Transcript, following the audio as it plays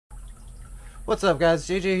What's up, guys?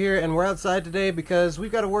 JJ here, and we're outside today because we've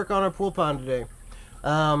got to work on our pool pond today.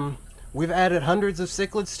 We've added hundreds of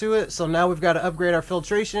cichlids to it, so now we've got to upgrade our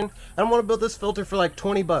filtration. I want to build this filter for like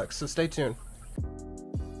 20 bucks, so stay tuned.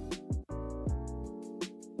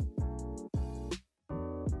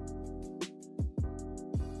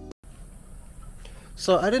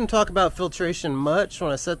 So I didn't talk about filtration much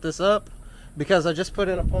when I set this up because I just put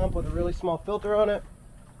in a pump with a really small filter on it.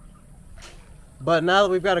 But now that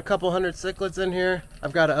we've got a couple hundred cichlids in here,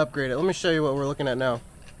 I've got to upgrade it. Let me show you what we're looking at now.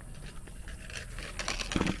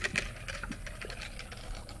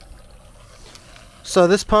 So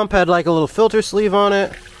this pump had like a little filter sleeve on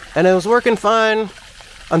it, and it was working fine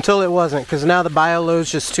until it wasn't, because now the bio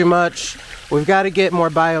load's just too much. We've got to get more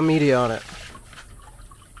biomedia on it.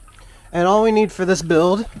 And all we need for this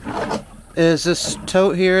build is this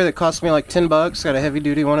tote here that cost me like 10 bucks. Got a heavy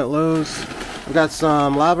duty one at Lowe's. We've got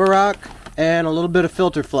some lava rock and a little bit of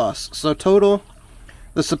filter floss. So total,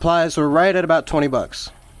 the supplies were right at about 20 bucks.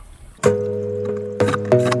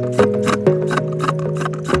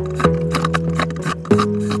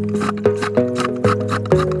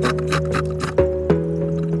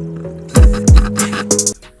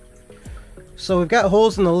 So we've got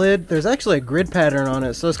holes in the lid. There's actually a grid pattern on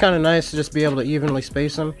it, so it's kind of nice to just be able to evenly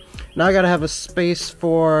space them. Now I gotta have a space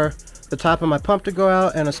for the top of my pump to go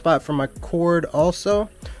out and a spot for my cord also.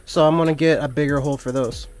 So I'm gonna get a bigger hole for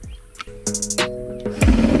those.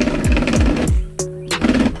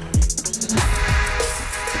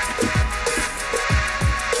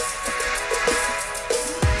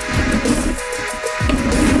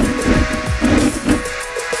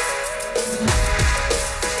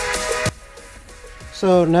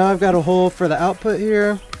 So now I've got a hole for the output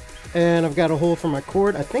here, and I've got a hole for my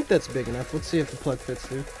cord. I think that's big enough. Let's see if the plug fits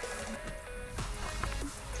through.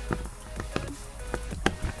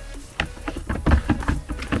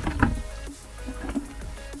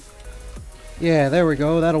 Yeah, there we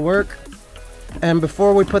go. That'll work. And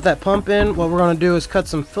before we put that pump in, what we're going to do is cut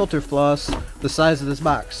some filter floss the size of this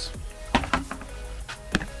box.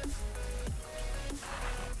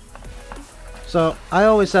 So I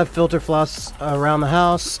always have filter floss around the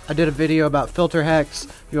house. I did a video about filter hacks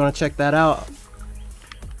if you want to check that out.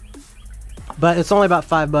 But it's only about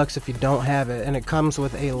 5 bucks if you don't have it, and it comes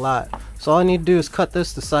with a lot. So all I need to do is cut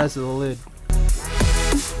this the size of the lid.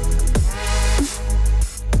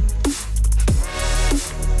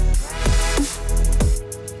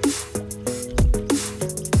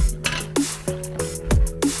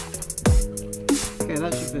 Okay,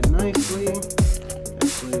 that should fit nicely.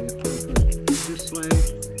 Actually, this way,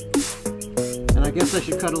 and I guess I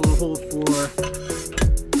should cut a little hole for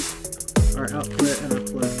our output and our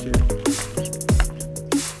plug too.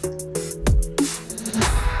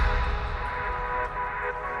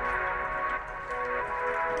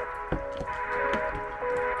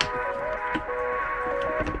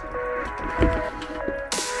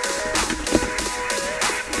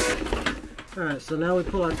 Alright, so now we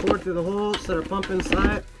pull our cord through the hole, set our pump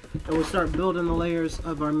inside, and we'll start building the layers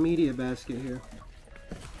of our media basket here.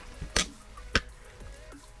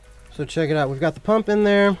 So check it out, we've got the pump in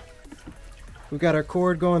there, we've got our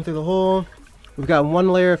cord going through the hole, we've got one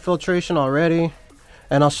layer of filtration already,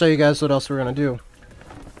 and I'll show you guys what else we're going to do.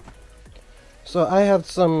 So I have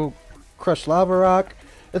some crushed lava rock.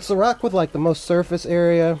 It's the rock with like the most surface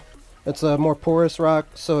area. It's a more porous rock,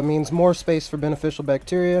 so it means more space for beneficial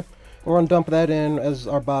bacteria. We're going to dump that in as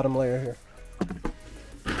our bottom layer here.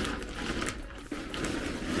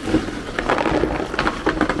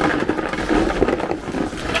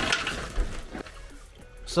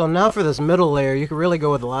 So now for this middle layer, you can really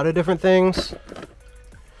go with a lot of different things.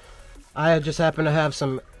 I just happen to have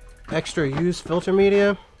some extra used filter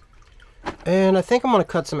media, and I think I'm going to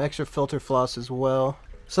cut some extra filter floss as well.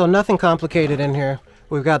 So nothing complicated in here.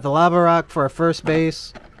 We've got the lava rock for our first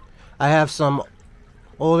base. I have some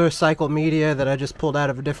older cycled media that I just pulled out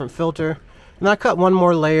of a different filter, and I cut one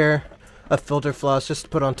more layer of filter floss just to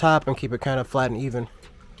put on top and keep it kind of flat and even.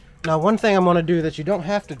 Now one thing I'm going to do that you don't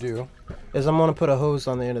have to do is I'm going to put a hose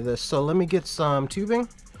on the end of this. So let me get some tubing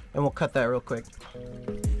and we'll cut that real quick.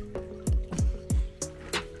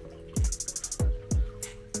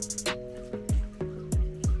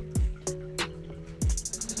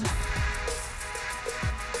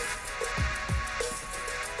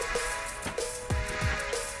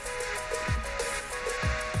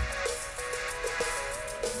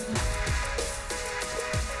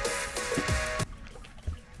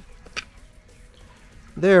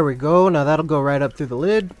 There we go. Now that'll go right up through the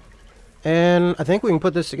lid, and I think we can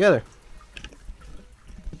put this together.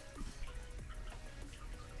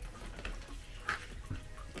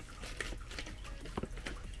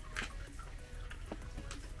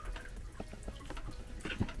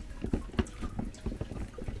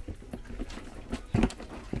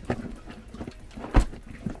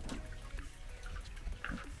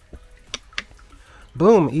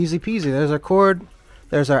 boom, easy peasy. There's our cord,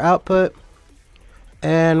 there's our output,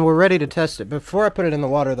 and we're ready to test it. Before I put it in the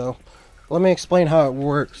water though, let me explain how it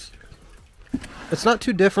works. It's not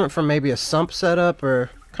too different from maybe a sump setup or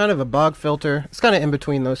kind of a bog filter. It's kind of in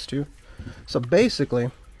between those two. So basically,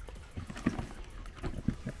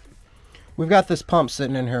 we've got this pump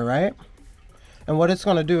sitting in here, right? And what it's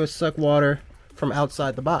going to do is suck water from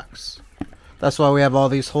outside the box. That's why we have all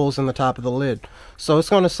these holes in the top of the lid. So it's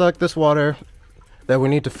going to suck this water that we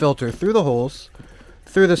need to filter through the holes,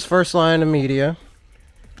 through this first line of media,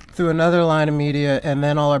 through another line of media, and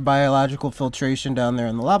then all our biological filtration down there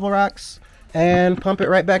in the lava rocks, and pump it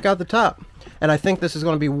right back out the top. And I think this is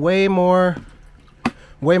going to be way more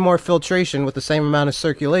filtration with the same amount of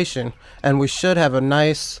circulation, and we should have a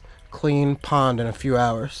nice clean pond in a few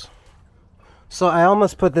hours. So I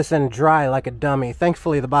almost put this in dry like a dummy.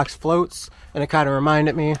 Thankfully the box floats, and it kind of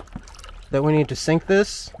reminded me that we need to sink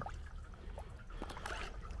this.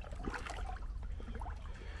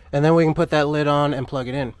 And then we can put that lid on and plug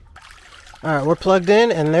it in. Alright, we're plugged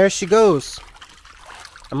in, and there she goes.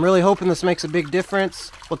 I'm really hoping this makes a big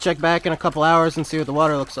difference. We'll check back in a couple hours and see what the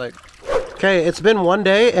water looks like. Okay, it's been one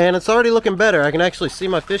day, and it's already looking better. I can actually see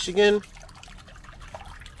my fish again.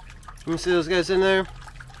 Let me see those guys in there.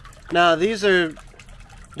 Now, they're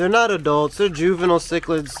not adults. They're juvenile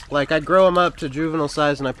cichlids. Like, I grow them up to juvenile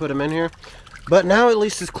size and I put them in here. But now at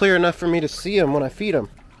least it's clear enough for me to see them when I feed them.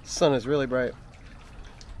 The sun is really bright.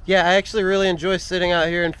 Yeah, I actually really enjoy sitting out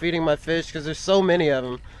here and feeding my fish because there's so many of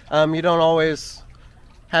them. You don't always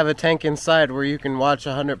have a tank inside where you can watch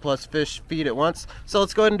 100+ fish feed at once. So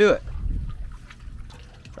let's go ahead and do it.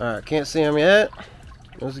 Alright, can't see them yet.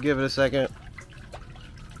 Let's give it a second.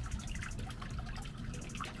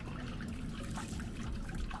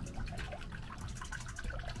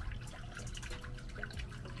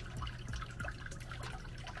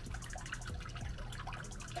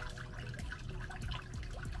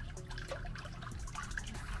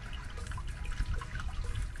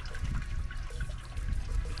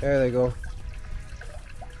 There they go.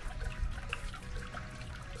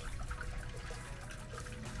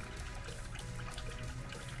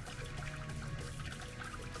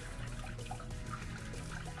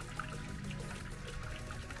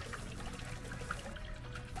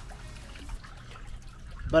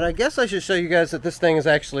 But I guess I should show you guys that this thing is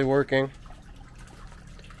actually working.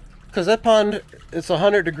 Because that pond, it's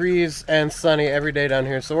 100 degrees and sunny every day down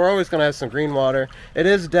here, so we're always going to have some green water. It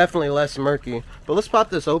is definitely less murky. But let's pop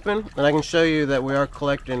this open, and I can show you that we are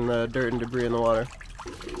collecting the dirt and debris in the water.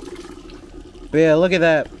 But yeah, look at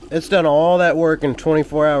that. It's done all that work in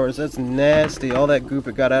 24 hours. That's nasty, all that goop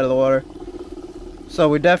it got out of the water. So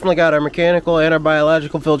we definitely got our mechanical and our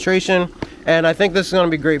biological filtration, and I think this is going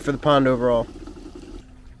to be great for the pond overall.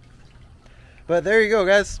 But there you go,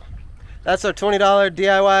 guys. That's our $20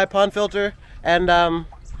 DIY pond filter, and I'm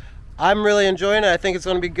really enjoying it. I think it's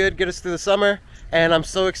going to be good, get us through the summer, and I'm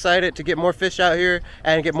so excited to get more fish out here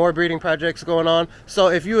and get more breeding projects going on. So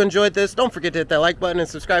if you enjoyed this, don't forget to hit that like button and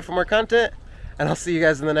subscribe for more content, and I'll see you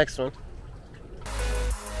guys in the next one.